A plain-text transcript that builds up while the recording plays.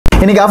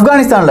இன்னைக்கு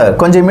ஆப்கானிஸ்தான்ல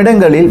கொஞ்சம்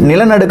இடங்களில்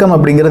நிலநடுக்கம்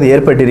அப்படிங்கிறது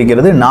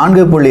ஏற்பட்டிருக்கிறது.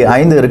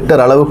 4.5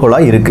 ரிக்டர் அளவுகோலா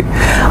இருக்கு.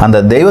 அந்த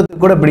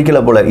தெய்வத்துக்கு கூட பிடிக்கல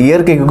போல,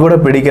 இயற்கைக்கு கூட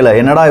பிடிக்கல,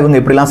 என்னடா இவங்க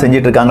இப்படிலாம்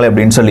செஞ்சிட்டு இருக்காங்களே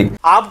அப்படின்னு சொல்லி.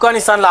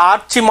 ஆப்கானிஸ்தான்ல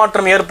ஆட்சி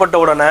மாற்றம் ஏற்பட்ட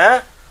உடனே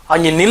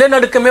அங்க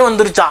நிலநடுக்கமே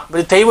வந்துருச்சான்.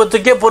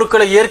 தெய்வத்துக்கே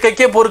பொறுக்கல,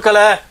 இயற்கைக்கே பொறுக்கல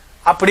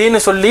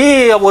அப்படின்னு சொல்லி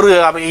ஒரு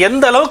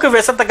எந்த அளவுக்கு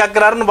விஷத்தை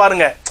கக்குறாருன்னு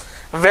பாருங்க.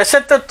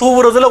 விஷத்தை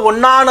தூவுறதுல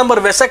 1ஆம்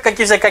நம்பர் விஷ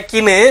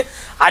கக்கின்னு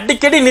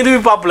அடிக்கடி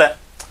நிரூபிப்பாப்புல.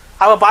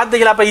 அவ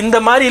பாத்தீங்களா? அப்ப இந்த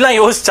மாதிரி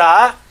எல்லாம் யோசிச்சா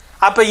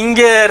அப்ப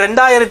இங்க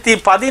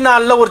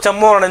 2014 ஒரு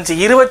சம்பவம் நடந்துச்சு.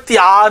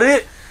 26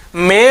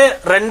 மே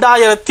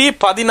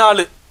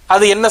 2014.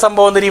 அது என்ன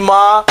சம்பவம் தெரியுமா?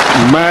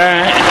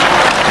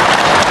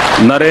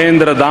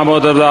 नरेंद्र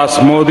दामोदर दास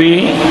मोदी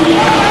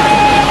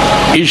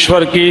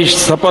ईश्वर की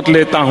शपथ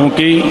लेता हूं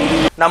कि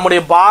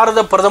நம்முடைய பாரத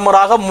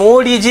பிரதமராக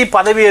மோடிஜி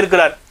பதவி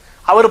ஏற்கிறார்.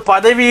 அவர்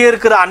பதவி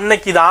ஏற்கிற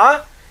அன்னைக்கு தான்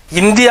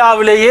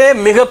இந்தியாவிலேயே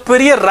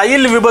மிகப்பெரிய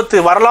ரயில் விபத்து,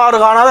 வரலாறு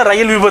காணாத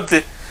ரயில் விபத்து.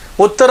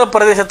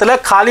 உத்தரப்பிரதேசத்துல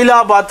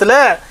காலிலாபாத்ல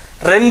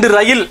 2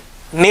 ரயில்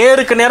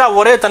நேருக்கு நேரா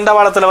ஒரே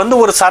தண்டவாளத்துல வந்து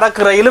ஒரு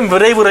சரக்கு ரயிலும்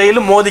விரைவு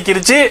ரயிலும்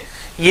மோதிக்கிருச்சு.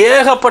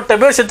 ஏகப்பட்ட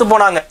பேர் செத்து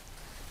போனாங்க.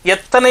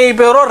 எத்தனை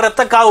பேரோ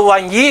ரத்த காவு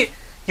வாங்கி,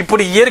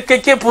 இப்படி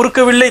இயற்கைக்கே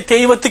பொறுக்கவில்லை,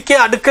 தெய்வத்துக்கே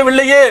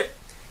அடுக்கவில்லையே,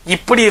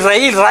 இப்படி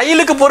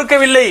ரயிலுக்கு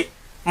பொறுக்கவில்லை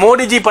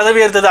மோடிஜி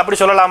பதவி ஏற்றது அப்படி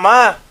சொல்லலாமா?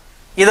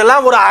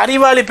 இதெல்லாம் ஒரு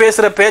அறிவாளி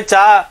பேசுற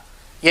பேச்சா?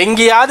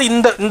 எங்கேயாவது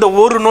இந்த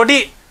ஒரு நொடி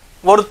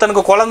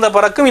ஒருத்தனுக்கு குழந்தை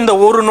பிறக்கும், இந்த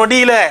ஒரு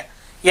நொடியில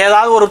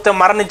ஏதாவது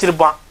ஒருத்தன்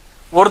மரணிச்சிருப்பான்,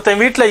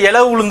 ஒருத்தன் வீட்டுல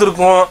இலை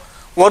விழுந்திருக்கும்,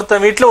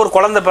 ஒருத்தன் வீட்டுல ஒரு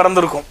குழந்தை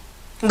பிறந்திருக்கும்.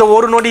 இந்த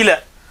ஒரு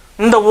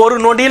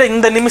நொடியில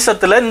இந்த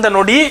நிமிஷத்துல இந்த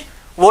நொடி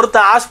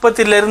ஒருத்தன்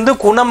ஆஸ்பத்திரியில இருந்து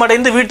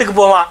குணமடைந்து வீட்டுக்கு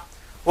போவான்,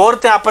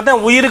 ஒருத்தன்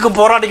அப்பதான் உயிருக்கு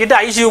போராடிக்கிட்டு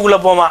ஐசியூக்குள்ள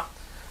போவான்.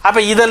 அப்ப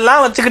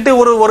இதெல்லாம் வச்சுக்கிட்டு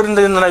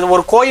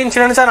ஒரு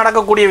கோஇன்சிடென்ஸா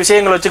நடக்கக்கூடிய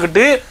விஷயங்கள்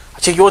வச்சுக்கிட்டு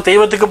ஐயோ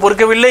தெய்வத்துக்கு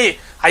பொறுக்கவில்லை,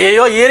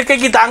 ஐயோ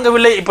இயற்கைக்கு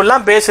தாங்கவில்லை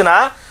இப்படிலாம் பேசுனா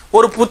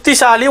ஒரு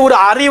புத்திசாலி ஒரு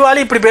அறிவாளி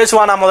இப்படி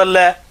பேசுவானா முதல்ல?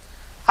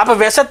 அப்ப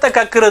விஷத்தை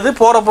கக்குறது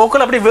போற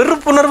போக்குல அப்படி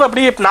வெறுப்புணர்வு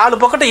அப்படி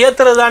 4 பக்கத்தை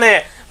ஏத்துறது தானே,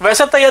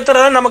 விஷத்தை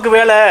ஏத்துறது நமக்கு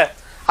வேலை.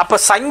 அப்ப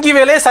சங்கி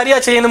வேலையே சரியா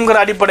செய்யணுங்கிற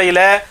அடிப்படையில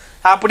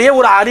அப்படியே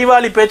ஒரு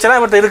அறிவாளி பேச்செல்லாம்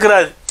இவர்கிட்ட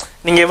இருக்கிறாரு.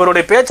 நீங்க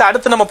இவருடைய பேச்சை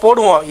அடுத்து நம்ம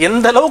போடுவோம்.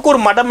 எந்த அளவுக்கு ஒரு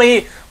மடமை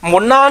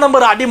 1ஆம்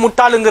நம்பர் அடி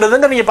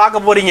முட்டாளுங்கிறதுங்க நீங்க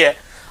பார்க்க போறீங்க.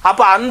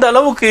 அப்ப அந்த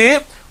அளவுக்கு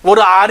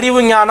ஒரு அறிவு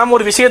ஞானம்,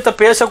 ஒரு விஷயத்தை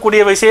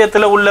பேசக்கூடிய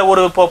விஷயத்துல உள்ள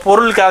ஒரு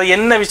பொருளுக்கு அது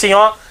என்ன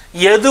விஷயம்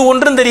எது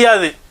ஒன்றும்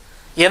தெரியாது.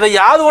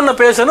 எதையாவது ஒண்ணு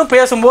பேசணும்,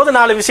 பேசும்போது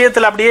 4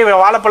 விஷயத்துல அப்படியே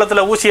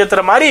வாழைப்பழத்துல ஊசி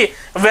ஏத்துற மாதிரி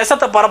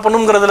விஷத்தை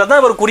பரப்பணுங்கிறதுல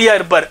தான் இவர் குறியா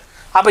இருப்பார்.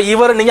 அப்ப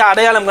இவர் நீங்க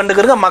அடையாளம்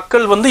கண்டுக்கிறங்க,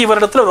 மக்கள் வந்து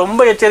இவரிடத்துல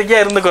ரொம்ப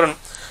எச்சரிக்கையா இருந்துக்கிறணும்.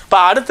 இப்ப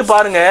அடுத்து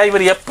பாருங்க,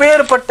 இவர்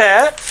எப்பேற்பட்ட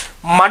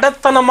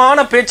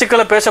மடத்தனமான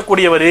பேச்சுக்களை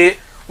பேசக்கூடியவர்,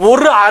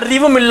 ஒரு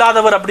அறிவும்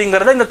இல்லாதவர்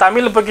அப்படிங்கறத இந்த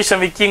தமிழ்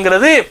பொக்கிஷம்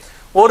விக்கிங்கிறது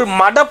ஒரு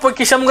மட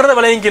பொக்கிஷம்ங்கிறத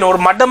விளங்கிக்கணும். ஒரு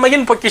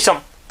மடமையின் பொக்கிஷம்,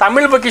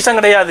 தமிழ் பொக்கிஷம்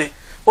கிடையாது,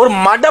 ஒரு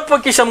மட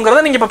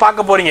பொக்கிஷம்ங்கிறத நீங்க இப்ப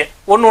பார்க்க போறீங்க.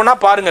 ஒண்ணா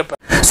பாருங்க. இப்ப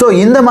சோ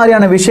இந்த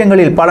மாதிரியான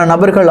விஷயங்களில் பல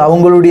நபர்கள்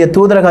அவங்களுடைய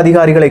தூதரக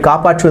அதிகாரிகளை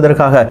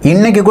காப்பாற்றுவதற்காக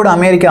இன்னைக்கு கூட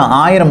அமெரிக்கா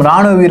 1000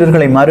 ராணுவ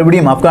வீரர்களை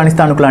மறுபடியும்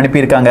ஆப்கானிஸ்தானுக்குள்ள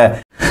அனுப்பியிருக்காங்க.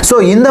 சோ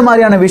இந்த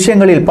மாதிரியான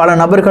விஷயங்களில் பல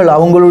நபர்கள்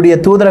அவங்களுடைய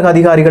தூதரக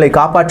அதிகாரிகளை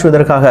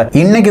காப்பாற்றுவதற்காக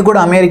இன்னைக்கு கூட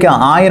அமெரிக்கா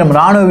 1000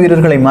 ராணுவ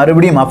வீரர்களை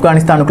மறுபடியும்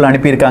ஆப்கானிஸ்தானுக்குள்ள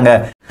அனுப்பியிருக்காங்க.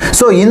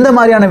 சோ இந்த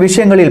மாதிரியான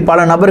விஷயங்களில் பல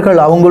நபர்கள்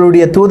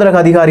அவங்களுடைய தூதரக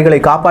அதிகாரிகளை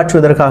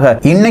காப்பாற்றுவதற்காக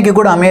இன்னைக்கு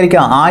கூட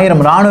அமெரிக்கா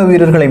 1000 ராணுவ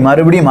வீரர்களை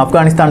மறுபடியும்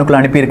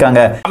ஆப்கானிஸ்தானுக்குள்ள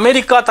அனுப்பியிருக்காங்க.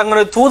 அமெரிக்கா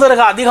தங்களுடைய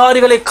தூதரக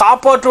அதிகாரிகளை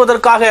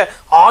காப்பாற்றுவதற்காக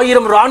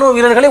 1000 ராணுவ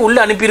வீரர்களை உள்ள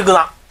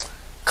அனுப்பியிருக்குதான்.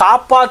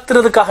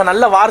 காப்பாற்றுறதுக்காக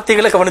நல்ல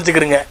வார்த்தைகளை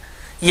கவனிச்சுக்கிறீங்க.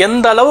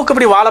 எந்த அளவுக்கு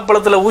இப்படி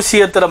வாழைப்பழத்துல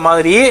ஊசி ஏத்துற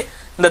மாதிரி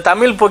இந்த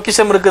தமிழ்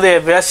பொக்கிஷம் இருக்குதே,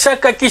 விஷ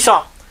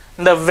கக்கிஷம்.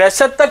 இந்த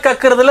விஷத்தை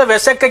கக்குறதுல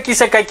விஷ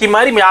கக்கிச கக்கி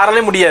மாதிரி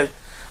யாராலே முடியாது.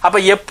 அப்ப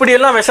எப்படி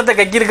எல்லாம் விஷத்தை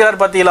கக்கி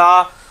இருக்கிறார் பாத்தீங்களா?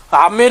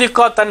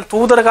 அமெரிக்கா தன்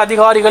தூதரக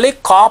அதிகாரிகளை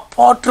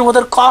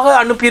காப்பாற்றுவதற்காக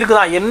அனுப்பி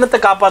இருக்குதான். என்னத்தை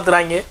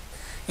காப்பாத்துறாங்க?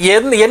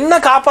 என்ன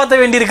காப்பாற்ற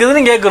வேண்டி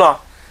இருக்குதுன்னு கேட்கிறோம்.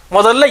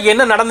 முதல்ல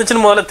என்ன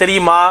நடந்துச்சுன்னு முதல்ல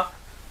தெரியுமா?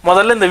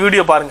 முதல்ல இந்த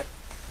வீடியோ பாருங்க.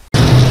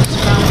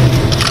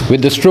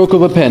 With the stroke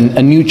of a pen,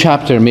 a new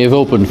chapter may have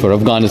opened for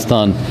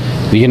Afghanistan.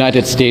 The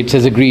United States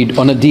has agreed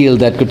on a deal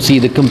that could see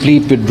the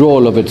complete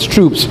withdrawal of its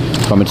troops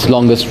from its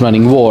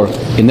longest-running war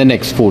in the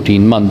next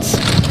 14 months.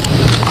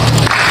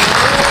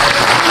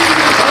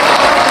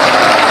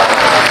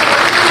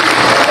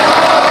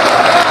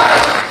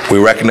 We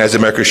recognize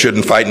America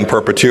shouldn't fight in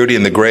perpetuity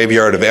in the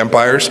graveyard of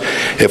empires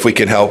if we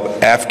can help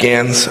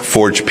Afghans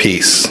forge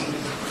peace.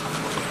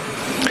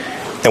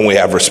 And we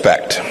have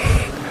respect.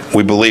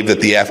 We believe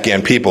that the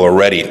Afghan people are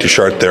ready to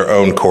chart their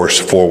own course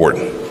forward.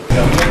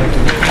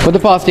 For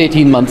the past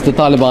 18 months, the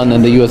Taliban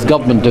and the US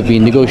government have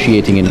been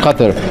negotiating in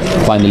Qatar,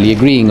 finally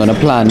agreeing on a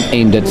plan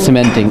aimed at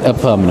cementing a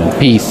permanent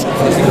peace.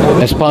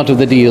 As part of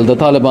the deal, the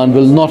Taliban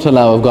will not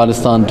allow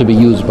Afghanistan to be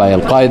used by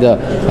Al-Qaeda,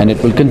 and it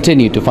will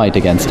continue to fight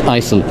against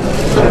ISIL.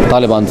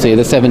 Taliban say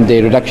the 7-day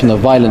reduction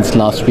of violence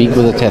last week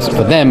was a test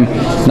for them.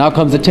 Now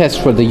comes a test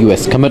for the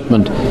US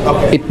commitment.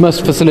 It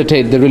must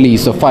facilitate the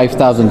release of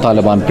 5,000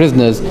 Taliban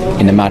prisoners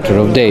in a matter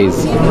of days.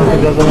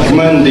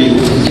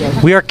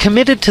 We are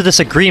committed to this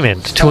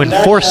agreement to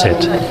enforce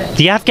it.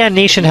 The Afghan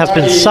nation has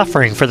been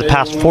suffering for the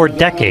past 4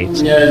 decades.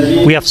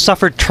 We have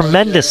suffered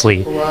tremendously,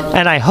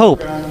 and I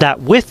hope that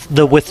with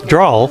the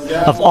withdrawal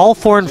of all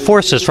foreign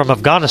forces from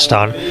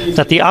Afghanistan,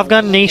 that the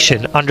Afghan nation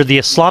under the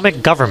Islamic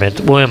government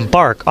will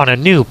embark on a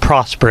new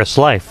prosperous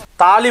life.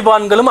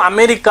 தாலிபான்களும்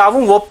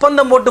அமெரிக்காவும்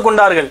ஒப்பந்தம் போட்டு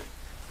கொண்டார்கள்.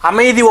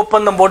 அமைதி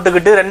ஒப்பந்தம்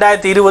போட்டுக்கிட்டு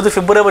 2020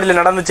 பிப்ரவரியில்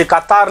நடந்துச்சு.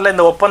 கத்தாரில்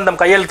இந்த ஒப்பந்தம்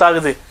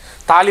கையெழுத்தாகுது.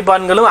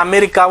 தாலிபான்களும்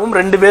அமெரிக்காவும்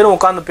 2 பேரும்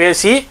உட்காந்து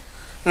பேசி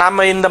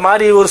நம்ம இந்த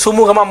மாதிரி ஒரு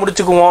சுமூகமாக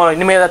முடிச்சுக்குவோம்,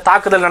 இனிமேல்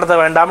தாக்குதல் நடத்த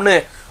வேண்டாம்னு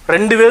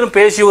 2 பேரும்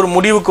பேசி ஒரு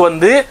முடிவுக்கு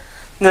வந்து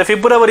இந்த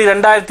பிப்ரவரி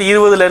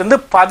 2020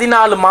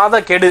 14 மாத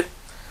கெடு.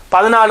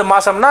 14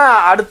 மாதம்னா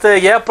அடுத்த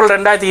ஏப்ரல்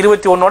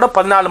 2021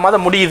 14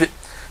 மாதம் முடியுது.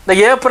 இந்த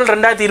ஏப்ரல்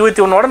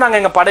 2021 நாங்கள்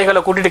எங்கள்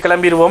படைகளை கூட்டிகிட்டு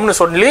கிளம்பிடுவோம்னு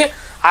சொல்லி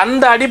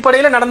அந்த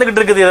அடிப்படையில்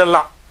நடந்துக்கிட்டு இருக்குது.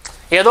 இதெல்லாம்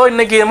ஏதோ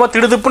இன்னைக்கு என்னமோ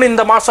திடுதுப்புன்னு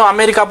இந்த மாதம்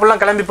அமெரிக்கா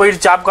ஃபுல்லாக கிளம்பி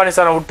போயிடுச்சு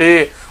ஆப்கானிஸ்தானை விட்டு,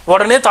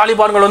 உடனே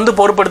தாலிபான்கள் வந்து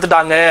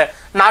பொறுப்படுத்திட்டாங்க,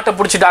 நாட்டை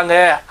பிடிச்சிட்டாங்க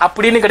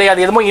அப்படின்னு கிடையாது.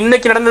 எதுமோ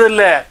இன்னைக்கு நடந்தது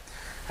இல்லை.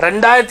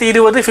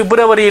 2020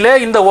 பிப்ரவரியில்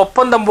இந்த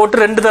ஒப்பந்தம் போட்டு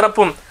 2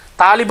 தரப்பும்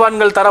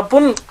தாலிபான்கள்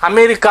தரப்பும்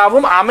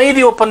அமெரிக்காவும்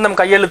அமைதி ஒப்பந்தம்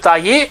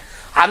கையெழுத்தாகி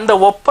அந்த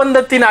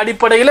ஒப்பந்தத்தின்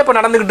அடிப்படையில் இப்போ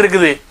நடந்துக்கிட்டு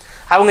இருக்குது.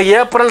 அவங்க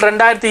ஏப்ரல்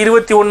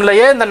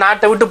 2021 இந்த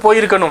நாட்டை விட்டு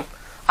போயிருக்கணும்.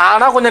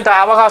 ஆனால்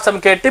கொஞ்சம்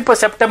அவகாசம் கேட்டு இப்போ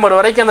செப்டம்பர்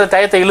வரைக்கும் அந்த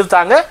டயத்தை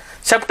இழுத்தாங்க.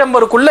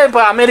 செப்டம்பருக்குள்ளே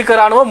இப்போ அமெரிக்க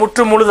ராணுவம்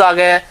முற்று முழுதாக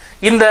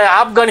இந்த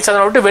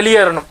ஆப்கானிஸ்தானை விட்டு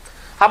வெளியேறணும்.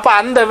 அப்போ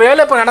அந்த வேலை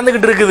இப்போ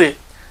நடந்துக்கிட்டு இருக்குது.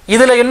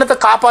 இதில் என்னத்தை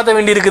காப்பாற்ற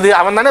வேண்டி இருக்குது?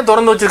 அவன் தானே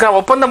திறந்து வச்சிருக்கான்,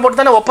 ஒப்பந்தம் போட்டு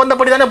தானே,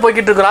 ஒப்பந்தப்படி தானே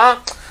போய்கிட்டு இருக்கிறான்.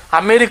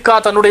 அமெரிக்கா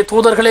தன்னுடைய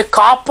தூதர்களை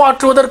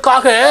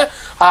காப்பாற்றுவதற்காக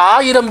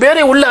 1000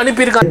 பேரை உள்ள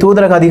அனுப்பியிருக்காங்க.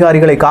 தூதரக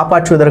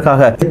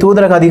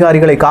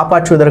அதிகாரிகளை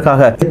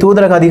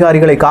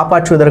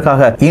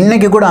காப்பாற்றுவதற்காக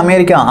இன்னைக்கு கூட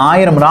அமெரிக்கா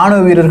 1000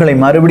 ராணுவ வீரர்களை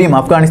மறுபடியும்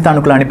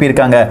ஆப்கானிஸ்தானுக்குள்ள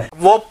அனுப்பியிருக்காங்க.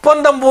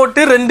 ஒப்பந்தம்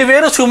போட்டு 2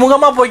 பேரும்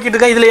சுமூகமா போய்கிட்டு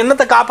இருக்காங்க. இதுல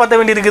என்னத்தை காப்பாற்ற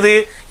வேண்டி இருக்குது?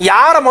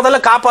 யாரை முதல்ல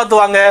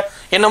காப்பாற்றுவாங்க?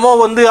 என்னமோ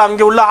வந்து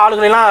அங்கே உள்ள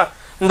ஆளுகளெல்லாம்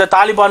இந்த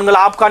தாலிபான்கள்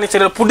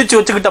ஆப்கானிஸ்தானில் பிடிச்சி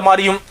வச்சுக்கிட்ட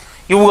மாதிரியும்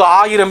இவங்க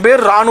 1000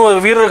 பேர் ராணுவ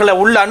வீரர்களை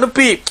உள்ள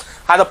அனுப்பி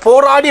அதை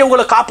போராடி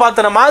அவங்களை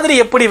காப்பாற்றுற மாதிரி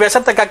எப்படி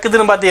விஷத்தை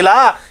கக்குதுன்னு பார்த்தீங்களா?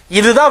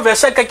 இதுதான்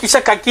விஷ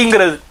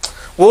கக்கிங்கிறது.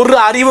 ஒரு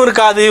அறிவும்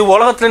இருக்காது,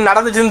 உலகத்தில்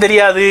நடந்துச்சுன்னு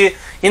தெரியாது,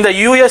 இந்த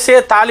யூஎஸ்ஏ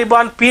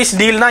தாலிபான் பீஸ்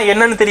டீல்னா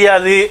என்னன்னு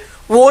தெரியாது,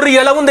 ஒரு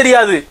இளவும்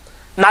தெரியாது.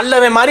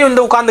 நல்லவன் மாதிரி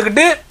வந்து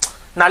உட்காந்துக்கிட்டு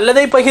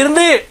நல்லதை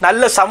பகிர்ந்து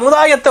நல்ல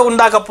சமுதாயத்தை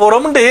உண்டாக்க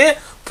போறோம்னு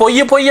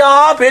பொய்யா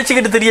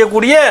பேசிக்கிட்டு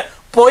தெரியக்கூடிய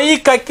பொய்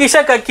கக்கி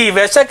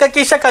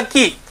விஷ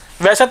கக்கி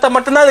விஷத்தை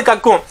மட்டும்தான் அது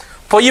கக்கும்,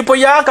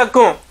 பொய்யா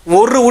கக்கும்,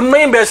 ஒரு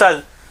உண்மையும் பேசாது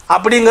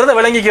அப்படிங்கிறத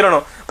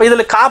விளங்கிக்கிறணும். இப்போ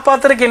இதில்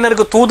காப்பாற்றுறதுக்கு என்ன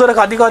இருக்குது? தூதரக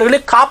அதிகாரிகளே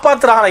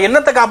காப்பாற்றுறாங்க.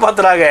 என்னத்தை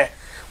காப்பாற்றுறாங்க?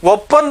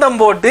 ஒப்பந்தம்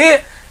போட்டு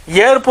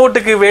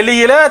ஏர்போர்ட்டுக்கு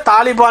வெளியில்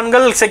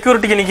தாலிபான்கள்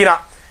செக்யூரிட்டிக்கு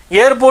நிற்கிறான்,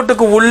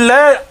 ஏர்போர்ட்டுக்கு உள்ள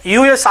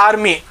யூஎஸ்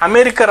ஆர்மி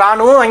அமெரிக்க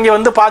ராணுவம் அங்கே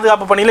வந்து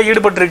பாதுகாப்பு பணியில்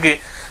ஈடுபட்டிருக்கு.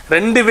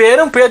 2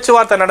 பேரும்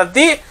பேச்சுவார்த்தை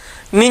நடத்தி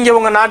நீங்கள்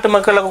உங்கள் நாட்டு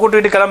மக்களை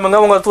கூட்டிகிட்டு கிளம்புங்க,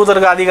 உங்கள்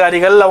தூதரக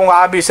அதிகாரிகள், அவங்க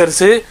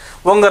ஆபீசர்ஸு,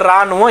 உங்கள்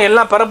ராணுவம்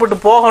எல்லாம் பெறப்பட்டு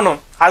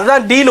போகணும்.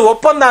 அதுதான் டீல்,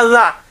 ஒப்பந்தம்.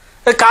 அதுதான்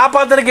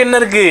காப்பாற்றுறதுக்கு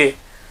என்ன இருக்குது?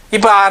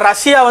 இப்போ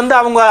ரஷ்யா வந்து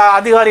அவங்க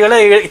அதிகாரிகளை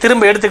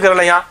திரும்ப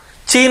எடுத்துக்கிறலையா,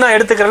 சீனா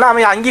எடுத்துக்கிறல,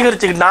 அவன்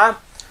அங்கீகரிச்சுக்கிட்டான்.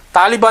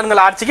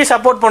 தாலிபான்கள் ஆட்சிக்கு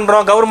சப்போர்ட்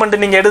பண்ணுறோம்,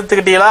 கவர்மெண்ட் நீங்கள்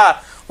எடுத்துக்கிட்டீங்களா,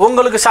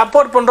 உங்களுக்கு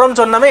சப்போர்ட் பண்ணுறோம்னு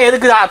சொன்னவன்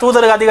எதுக்கு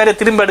தூதரக அதிகாரியை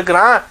திரும்ப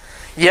எடுக்கிறான்?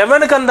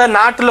 எவனுக்கு அந்த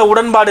நாட்டில்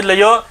உடன்பாடு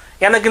இல்லையோ,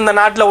 எனக்கு இந்த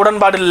நாட்டில்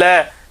உடன்பாடு இல்லை,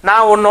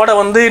 நான் உன்னோட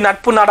வந்து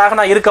நட்பு நாடாக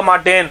நான் இருக்க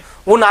மாட்டேன்,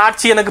 உன்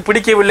ஆட்சி எனக்கு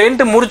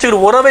பிடிக்கவில்லைன்ட்டு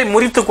முறிச்சுக்கிட்டு உறவை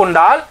முறித்து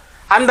கொண்டால்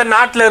அந்த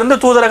நாட்டில் இருந்து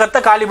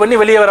தூதரகத்தை காலி பண்ணி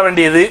வெளியே வர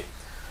வேண்டியது.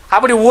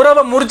 அப்படி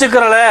உறவை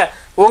முறிச்சுக்கிறல,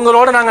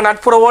 உங்களோட நாங்கள்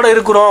நட்புறவோடு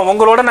இருக்கிறோம்,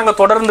 உங்களோட நாங்கள்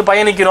தொடர்ந்து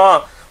பயணிக்கிறோம்,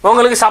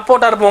 உங்களுக்கு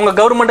சப்போர்ட்டாக இருப்போம், உங்கள்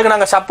கவர்மெண்ட்டுக்கு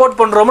நாங்கள் சப்போர்ட்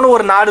பண்ணுறோம்னு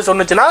ஒரு நாடு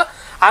சொன்னுச்சுன்னா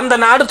அந்த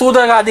நாடு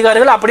தூதரக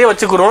அதிகாரிகள் அப்படியே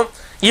வச்சுக்கிறோம்,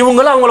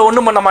 இவங்களும் அவங்கள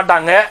ஒன்றும் பண்ண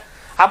மாட்டாங்க.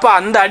 அப்போ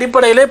அந்த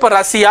அடிப்படையில் இப்போ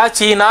ரஷ்யா,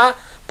 சீனா,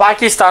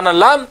 பாகிஸ்தான்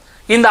எல்லாம்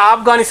இந்த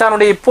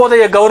ஆப்கானிஸ்தானுடைய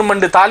இப்போதைய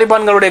கவர்மெண்ட்,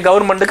 தாலிபான்களுடைய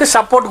கவர்மெண்ட்டுக்கு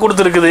சப்போர்ட்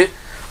கொடுத்துருக்குது.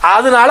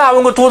 அதனால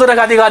அவங்க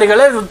தூதரக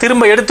அதிகாரிகளை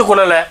திரும்ப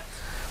எடுத்துக்கொள்ளலை.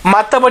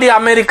 மற்றபடி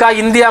அமெரிக்கா,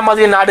 இந்தியா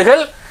மாதிரி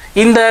நாடுகள்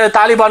இந்த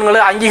தாலிபான்களை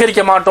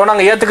அங்கீகரிக்க மாட்டோம்,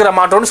 நாங்கள் ஏற்றுக்கிற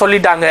மாட்டோம்னு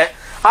சொல்லிட்டாங்க.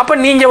 அப்போ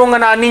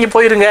நீங்கள்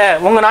போயிருங்க,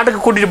 உங்கள்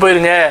நாட்டுக்கு கூட்டிகிட்டு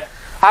போயிருங்க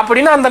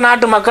அப்படின்னு அந்த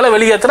நாட்டு மக்களை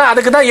வெளியேற்றினா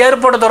அதுக்கு தான்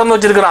ஏர்போர்ட்டை திறந்து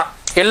வச்சிருக்கிறான்.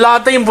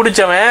 எல்லாத்தையும்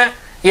பிடிச்சவன்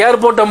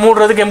ஏர்போர்ட்டை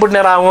மூடுறதுக்கு எம்பிட்டு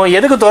நேரம் ஆகும்?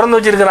 எதுக்கு திறந்து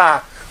வச்சிருக்கிறான்?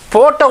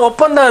 போட்ட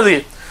ஒப்பந்தம். அது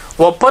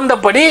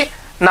ஒப்பந்தப்படி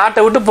நாட்டை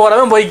விட்டு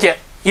போகிறவன் போய்க்க,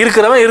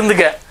 இருக்கிறவன்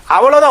இருந்துக்க,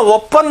 அவ்வளோதான்.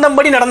 ஒப்பந்தம்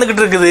படி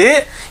நடந்துக்கிட்டு இருக்குது.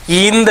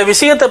 இந்த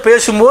விஷயத்தை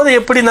பேசும்போது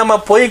எப்படி நம்ம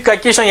பொய்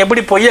கக்கிஷம்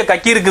எப்படி பொய்ய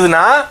கக்கி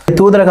இருக்குதுன்னா,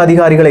 தூதரக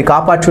அதிகாரிகளை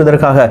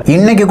காப்பாற்றுவதற்காக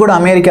இன்னைக்கு கூட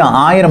அமெரிக்கா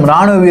 1000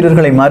 ராணுவ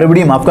வீரர்களை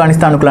மறுபடியும்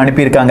ஆப்கானிஸ்தானுக்குள்ள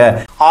அனுப்பியிருக்காங்க.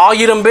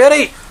 1000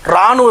 பேரை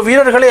ராணுவ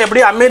வீரர்களை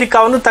எப்படி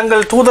அமெரிக்கா வந்து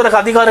தங்கள் தூதரக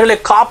அதிகாரிகளை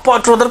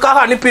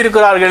காப்பாற்றுவதற்காக அனுப்பி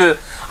இருக்கிறார்கள்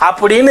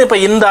அப்படின்னு இப்ப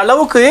இந்த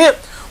அளவுக்கு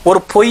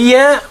ஒரு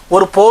பொய்யன்,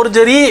 ஒரு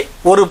போர்ஜரி,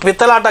 ஒரு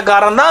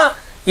பித்தலாட்டக்காரன் தான்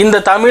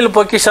இந்த தமிழ்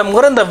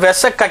பொக்கிஷம்ங்கிற இந்த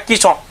விஷ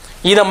கக்கிஷம்.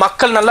 இதை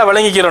மக்கள் நல்லா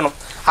விளங்கிக்கிறணும்.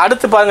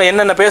 அடுத்து பாருங்க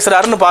என்னென்ன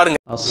பேசுறாருன்னு பாருங்க.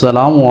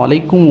 அஸ்ஸலாமு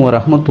அலைக்கும்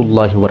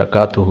வரஹ்மத்துல்லாஹி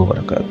வபரகாத்துஹு.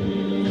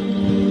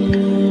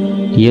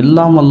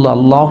 எல்லாம் வல்ல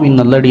அல்லாஹ்வின்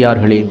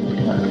நல்லடியார்களே,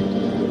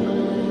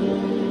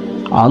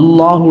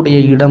 அல்லாஹுடைய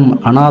இடம்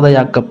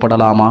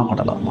அனாதையாக்கப்படலாமா?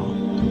 படலாமா?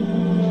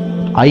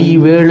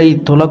 ஐவேளை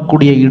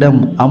தொழக்கூடிய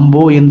இடம்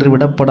அம்போ என்று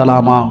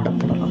விடப்படலாமா?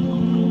 விடப்படலாம்.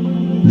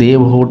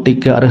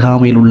 தேவகோட்டைக்கு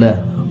அருகாமையில் உள்ள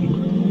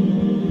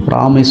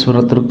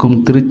ராமேஸ்வரத்திற்கும்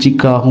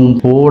திருச்சிக்காகவும்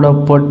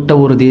போடப்பட்ட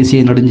ஒரு தேசிய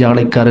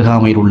நெடுஞ்சாலைக்கு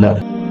அருகாமையில் உள்ள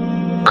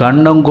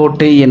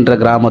கண்ணங்கோட்டை என்ற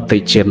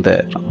கிராமத்தைச் சேர்ந்த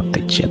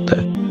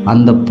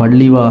அந்த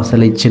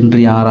பள்ளிவாசலை சென்று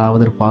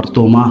யாராவது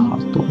பார்த்தோமா?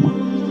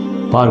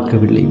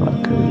 பார்க்கவில்லை.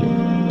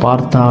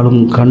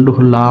 பார்த்தாலும்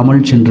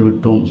கண்டுகொள்ளாமல் சென்று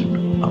விட்டோம்.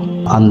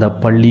 அந்த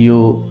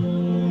பள்ளியோ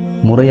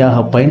முறையாக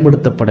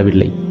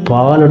பயன்படுத்தப்படவில்லை,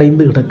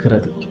 பாழடைந்து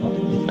கிடக்கிறது.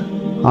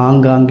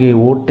 ஆங்காங்கே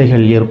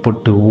ஓட்டைகள்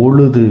ஏற்பட்டு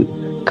ஒழுது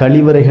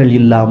கழிவறைகள்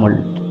இல்லாமல்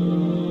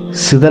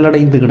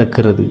சிதலடைந்து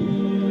கிடக்கிறது.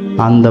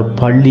 அந்த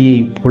பள்ளியை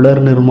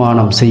புனர்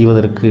நிர்மாணம்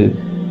செய்வதற்கு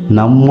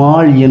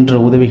நம்மால் என்ற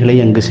உதவிகளை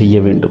அங்கு செய்ய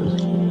வேண்டும்.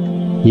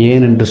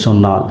 ஏனென்று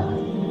சொன்னால்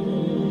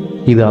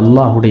இது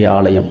அல்லாஹுடைய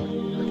ஆலயம்.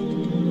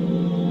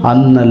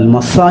 அன்னல்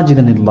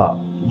மசாஜிதனில்லா,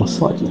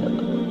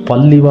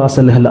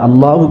 பள்ளிவாசல்கள்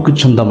அல்லாஹ்வுக்கு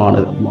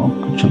சொந்தமானது.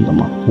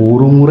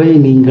 ஒரு முறை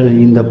நீங்கள்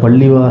இந்த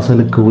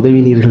பள்ளிவாசலுக்கு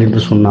உதவினீர்கள்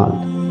என்று சொன்னால்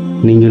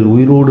நீங்கள்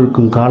உயிரோடு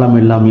இருக்கும் காலம்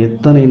எல்லாம்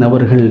எத்தனை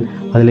நபர்கள்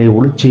அதிலே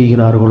ஒளிச்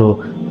செய்கிறார்களோ,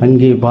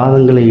 அங்கே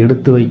பாதங்களை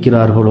எடுத்து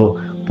வைக்கிறார்களோ,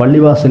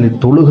 பள்ளிவாசலில்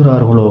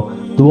தொழுகிறார்களோ,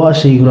 துவா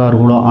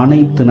செய்கிறார்களோ,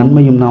 அனைத்து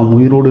நன்மையும் நாம்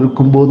உயிரோடு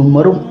இருக்கும் போதும்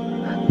வரும்,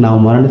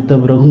 நாம் மரணித்த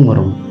பிறகும்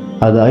வரும்.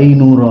 அது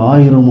 500,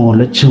 1000,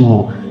 லட்சமோ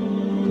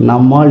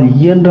நம்மால்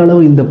இயன்ற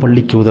அளவு இந்த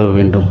பள்ளிக்கு உதவ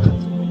வேண்டும்.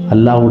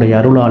 அல்லாஹ்வுடைய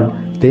அருளால்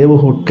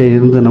தேவகோட்டையில்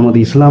இருந்து நமது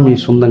இஸ்லாமிய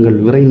சொந்தங்கள்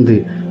விரைந்து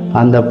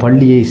அந்த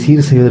பள்ளியை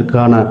சீர்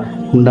செய்வதற்கான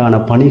உண்டான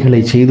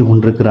பணிகளை செய்து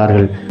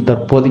கொண்டிருக்கிறார்கள்.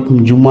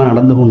 தற்போதைக்கும் ஜும்மா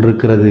நடந்து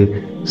கொண்டிருக்கிறது.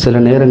 சில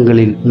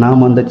நேரங்களில்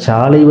நாம் அந்த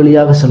சாலை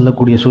வழியாக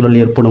செல்லக்கூடிய சூழல்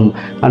ஏற்படும்.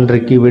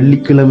 அன்றைக்கு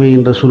வெள்ளிக்கிழமை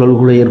என்ற சூழல்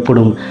கூட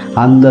ஏற்படும்.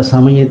 அந்த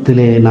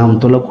சமயத்திலே நாம்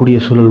தொழக்கூடிய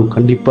சூழல்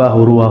கண்டிப்பாக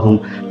உருவாகும்.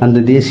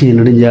 அந்த தேசிய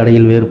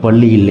நெடுஞ்சாலையில் வேறு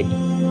பள்ளி இல்லை,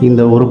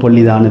 இந்த ஒரு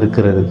பள்ளி தான்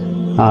இருக்கிறது.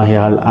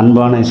 ஆகையால்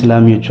அன்பான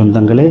இஸ்லாமிய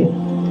சொந்தங்களே,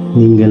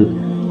 நீங்கள்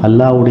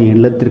அல்லாஹ்வுடைய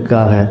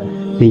இல்லத்திற்காக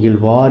நீங்கள்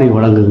வாரி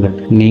வழங்குங்கள்.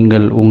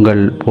 நீங்கள்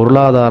உங்கள்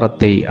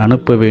பொருளாதாரத்தை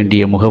அனுப்ப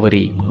வேண்டிய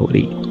முகவரி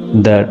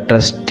த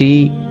ட்ரஸ்டி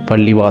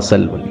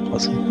பள்ளிவாசல்,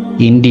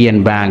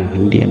 Indian bank,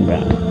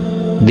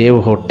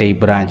 Devakottai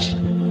branch,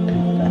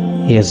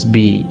 SB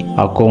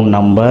account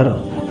number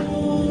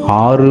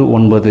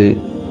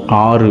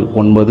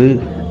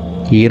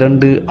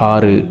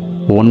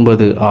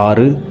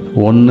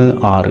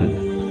 6926969616,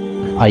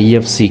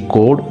 IFC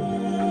code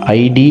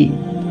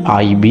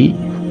IDIB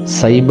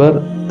 000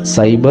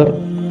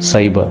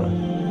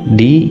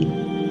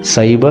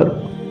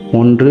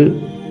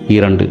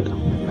 D012.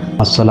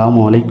 அஸ்ஸலாமு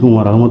அலைக்கும்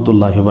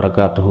வரஹ்மத்துல்லாஹி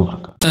வபரகாத்துஹு.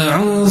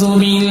 أعوذ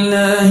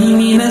بالله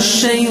من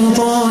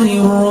الشيطان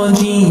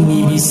الرجيم.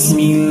 بسم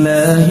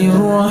الله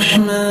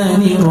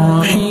الرحمن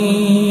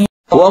الرحيم.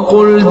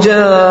 وقل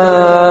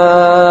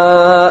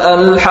جاء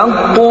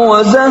الحق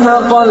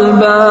وزهق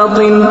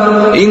الباطل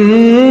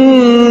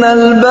إن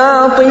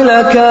الباطل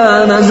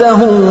كان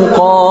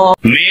زهوقا.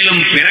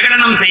 மேலும்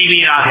பிரகடனம்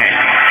செய்வீராக,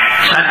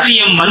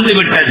 சத்தியம்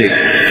வந்துவிட்டது,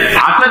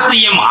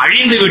 அசத்தியம்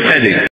அழிந்து விட்டது.